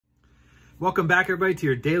Welcome back, everybody, to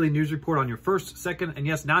your daily news report on your first, second, and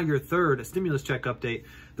yes, now your third stimulus check update.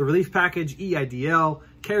 The relief package, EIDL,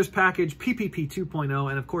 CARES package, PPP 2.0,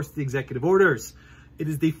 and of course the executive orders. It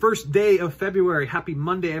is the first day of February. Happy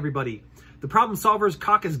Monday, everybody. The Problem Solvers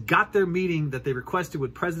Caucus got their meeting that they requested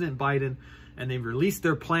with President Biden, and they've released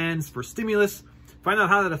their plans for stimulus. Find out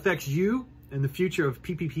how that affects you and the future of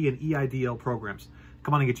PPP and EIDL programs.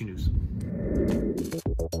 Come on and get your news.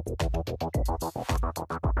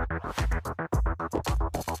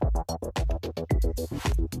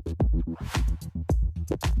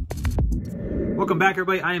 Welcome back,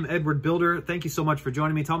 everybody. I am Edward Bilder. Thank you so much for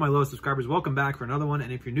joining me. To all my low subscribers, welcome back for another one.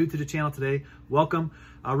 And if you're new to the channel today, welcome.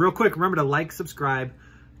 Real quick, remember to like, subscribe,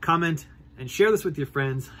 comment, and share this with your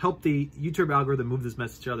friends. Help the YouTube algorithm move this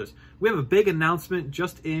message to others. We have a big announcement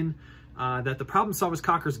just in that the Problem Solvers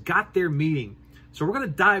Caucus got their meeting. So we're going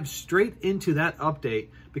to dive straight into that update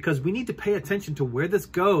because we need to pay attention to where this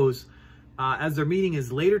goes as their meeting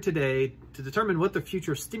is later today to determine what the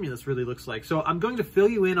future stimulus really looks like. So I'm going to fill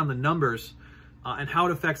you in on the numbers and how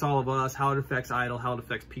it affects all of us, how it affects EIDL, how it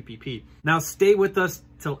affects PPP. Now stay with us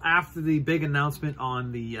till after the big announcement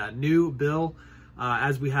on the new bill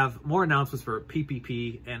as we have more announcements for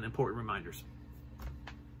PPP and important reminders.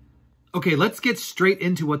 Okay, let's get straight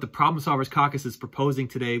into what the Problem Solvers Caucus is proposing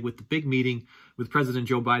today with the big meeting with President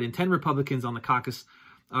Joe Biden. 10 Republicans on the caucus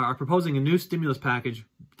are proposing a new stimulus package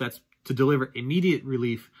that's to deliver immediate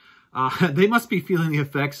relief. They must be feeling the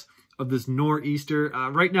effects of this nor'easter.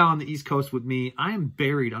 Right now on the East Coast with me, I am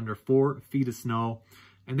buried under 4 feet of snow,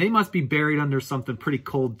 and they must be buried under something pretty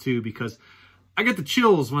cold too, because I get the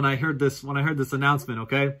chills when I heard this announcement,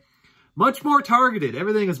 okay? Much more targeted.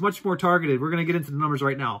 Everything is much more targeted. We're going to get into the numbers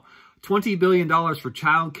right now. $20 billion for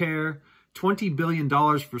childcare, $20 billion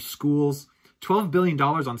for schools, $12 billion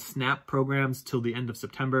on SNAP programs till the end of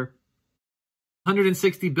September,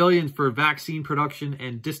 $160 billion for vaccine production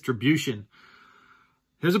and distribution.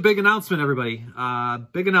 Here's a big announcement, everybody.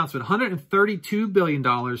 Big announcement. $132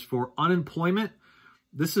 billion for unemployment.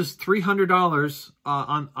 This is $300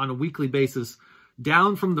 on a weekly basis,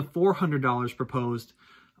 down from the $400 proposed.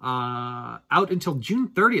 Out until June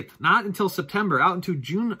 30th, not until September, out until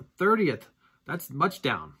June 30th. That's much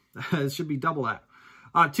down. It should be double that.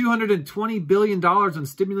 $220 billion in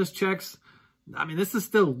stimulus checks. I mean, this is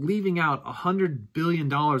still leaving out $100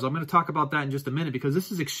 billion. I'm going to talk about that in just a minute because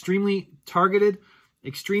this is extremely targeted,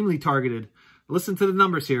 Listen to the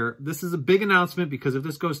numbers here. This is a big announcement because if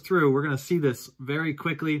this goes through, we're going to see this very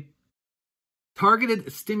quickly.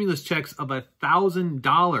 Targeted stimulus checks of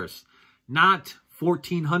 $1,000, not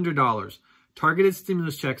 $1,400. Targeted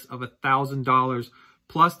stimulus checks of $1,000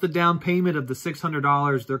 plus the down payment of the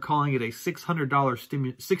 $600. They're calling it a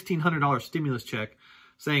 $1,600 stimulus check,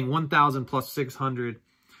 saying $1,000 plus $600.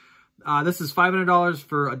 This is $500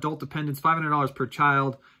 for adult dependents, $500 per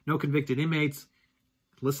child, no convicted inmates.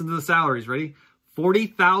 Listen to the salaries, ready?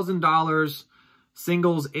 $40,000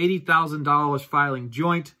 singles, $80,000 filing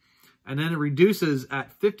joint, and then it reduces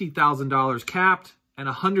at $50,000 capped and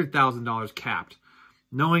 $100,000 capped,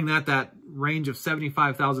 knowing that that range of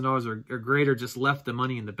 $75,000 or greater just left the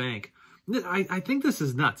money in the bank. I think this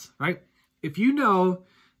is nuts, right? If you know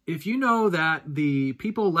that the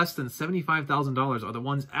people less than $75,000 are the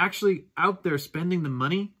ones actually out there spending the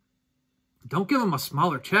money, don't give them a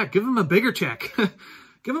smaller check. Give them a bigger check.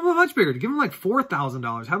 Give them a much bigger. Give them like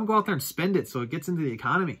 $4,000. Have them go out there and spend it so it gets into the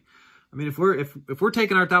economy. I mean, if we're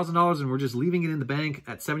taking our $1,000 and we're just leaving it in the bank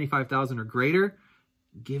at $75,000 or greater,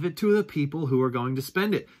 give it to the people who are going to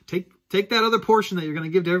spend it. Take that other portion that you're going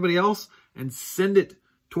to give to everybody else and send it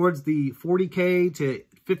towards the 40K to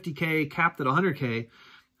 50K capped at 100K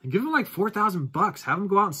and give them like $4,000. Have them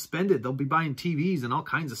go out and spend it. They'll be buying TVs and all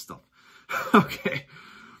kinds of stuff. Okay.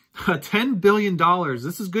 $10 billion.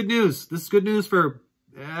 This is good news. This is good news for,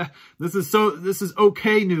 this is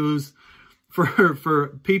okay news for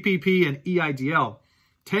PPP and EIDL.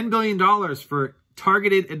 $10 billion for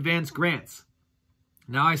targeted advanced grants.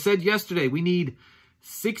 Now, I said yesterday we need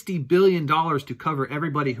 $60 billion to cover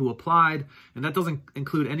everybody who applied, and that doesn't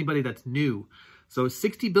include anybody that's new. So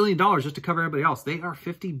 $60 billion just to cover everybody else. They are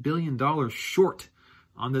 $50 billion short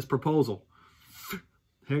on this proposal.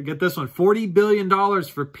 Here, get this one. $40 billion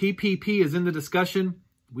for PPP is in the discussion.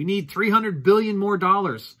 We need $300 billion more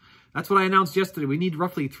dollars. That's what I announced yesterday. We need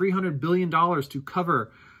roughly $300 billion to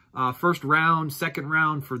cover first round, second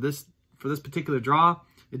round for this particular draw.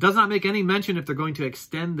 It does not make any mention if they're going to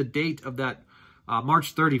extend the date of that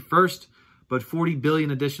March 31st, but $40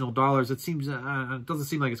 billion additional dollars. It doesn't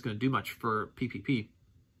seem like it's going to do much for PPP.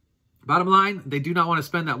 Bottom line, they do not want to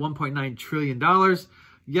spend that $1.9 trillion.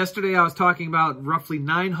 Yesterday, I was talking about roughly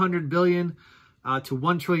 $900 billion to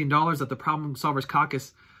 $1 trillion that the Problem Solvers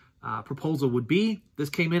Caucus proposal would be. This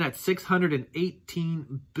came in at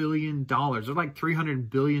 $618 billion. They're like $300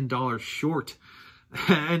 billion short.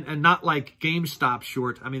 and not like GameStop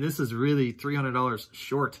short. I mean, this is really $300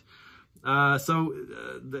 short.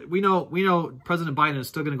 We know President Biden is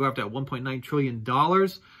still going to go after that $1.9 trillion.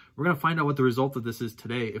 We're going to find out what the result of this is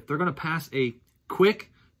today. If they're going to pass a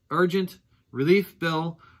quick, urgent relief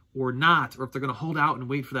bill or not, or if they're going to hold out and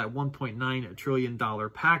wait for that $1.9 trillion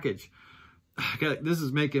package. This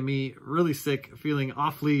is making me really sick, feeling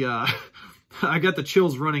awfully, I got the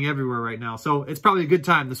chills running everywhere right now. So it's probably a good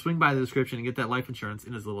time to swing by the description and get that life insurance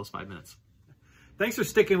in as little as 5 minutes. Thanks for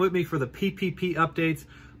sticking with me for the PPP updates.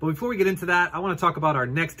 But before we get into that, I want to talk about our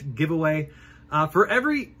next giveaway. For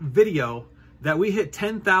every video that we hit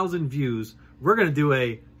 10,000 views, we're going to do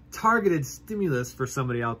a targeted stimulus for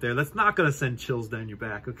somebody out there that's not going to send chills down your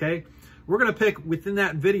back, okay? We're going to pick within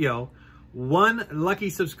that video one lucky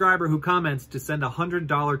subscriber who comments to send a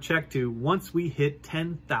 $100 check to once we hit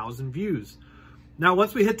 10,000 views. Now,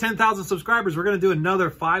 once we hit 10,000 subscribers, we're going to do another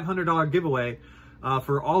 $500 giveaway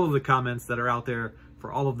for all of the comments that are out there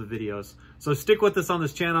for all of the videos. So stick with us on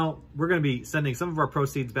this channel. We're going to be sending some of our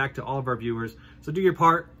proceeds back to all of our viewers. So do your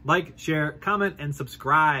part, like, share, comment, and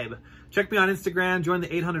subscribe. Check me on Instagram, join the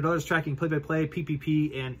 $800 tracking play-by-play,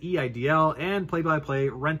 PPP, and EIDL, and play-by-play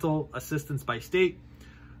rental assistance by state.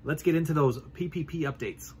 Let's get into those PPP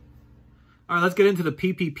updates. All right, let's get into the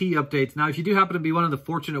PPP updates. Now, if you do happen to be one of the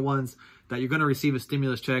fortunate ones that you're going to receive a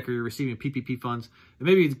stimulus check or you're receiving PPP funds, and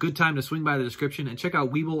maybe it's a good time to swing by the description and check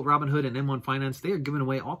out Webull, Robinhood, and M1 Finance. They are giving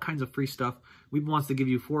away all kinds of free stuff. Webull wants to give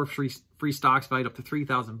you 4 free stocks valued up to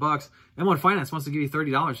 $3,000. M1 Finance wants to give you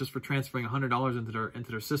 $30 just for transferring $100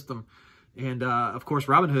 into their system. And of course,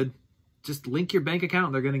 Robinhood, just link your bank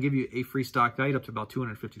account. They're going to give you a free stock valued up to about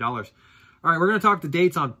 $250. All right, we're going to talk the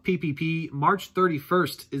dates on PPP. March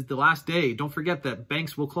 31st is the last day. Don't forget that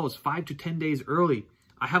banks will close 5 to 10 days early.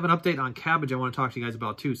 I have an update on cabbage I want to talk to you guys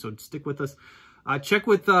about too, so stick with us. Check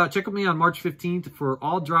with me on March 15th for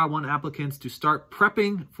all Draw 1 applicants to start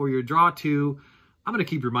prepping for your Draw 2. I'm going to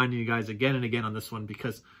keep reminding you guys again and again on this one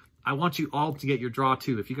because I want you all to get your Draw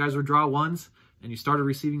 2. If you guys were Draw 1s and you started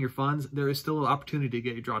receiving your funds, there is still an opportunity to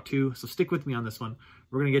get your Draw 2, so stick with me on this one.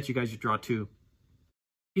 We're going to get you guys your Draw 2.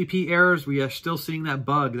 PPP errors, we are still seeing that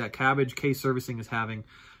bug that Cabbage Case Servicing is having.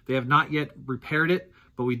 They have not yet repaired it,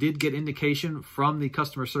 but we did get indication from the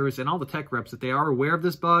customer service and all the tech reps that they are aware of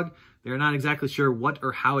this bug. They're not exactly sure what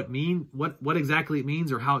or how it means, what exactly it means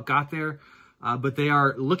or how it got there, but they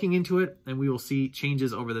are looking into it, and we will see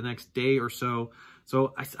changes over the next day or so.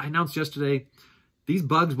 So I announced yesterday, these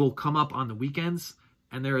bugs will come up on the weekends,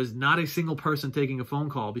 and there is not a single person taking a phone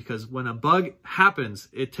call because when a bug happens,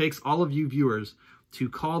 it takes all of you viewers to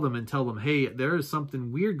call them and tell them, hey, there is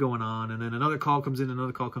something weird going on. And then another call comes in,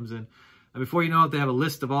 another call comes in. And before you know it, they have a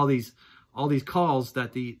list of all these calls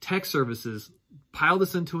that the tech services pile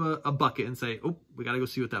this into a bucket and say, oh, we got to go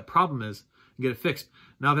see what that problem is and get it fixed.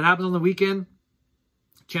 Now, if it happens on the weekend,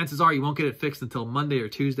 chances are you won't get it fixed until Monday or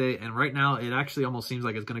Tuesday. And right now, it actually almost seems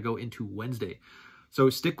like it's going to go into Wednesday. So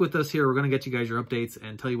stick with us here. We're going to get you guys your updates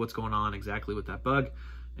and tell you what's going on exactly with that bug.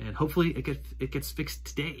 And hopefully it gets fixed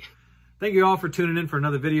today. Thank you all for tuning in for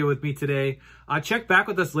another video with me today. Check back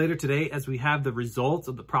with us later today as we have the results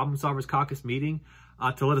of the Problem Solvers Caucus meeting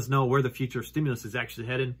to let us know where the future stimulus is actually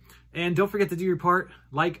headed. And don't forget to do your part,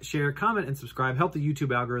 like, share, comment, and subscribe. Help the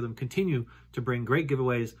YouTube algorithm continue to bring great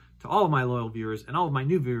giveaways to all of my loyal viewers and all of my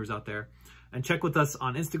new viewers out there. And check with us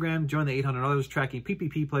on Instagram, join the 800 others tracking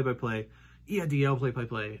PPP play-by-play, EIDL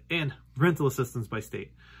play-by-play, and rental assistance by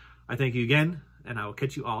state. I thank you again, and I will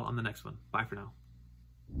catch you all on the next one. Bye for now.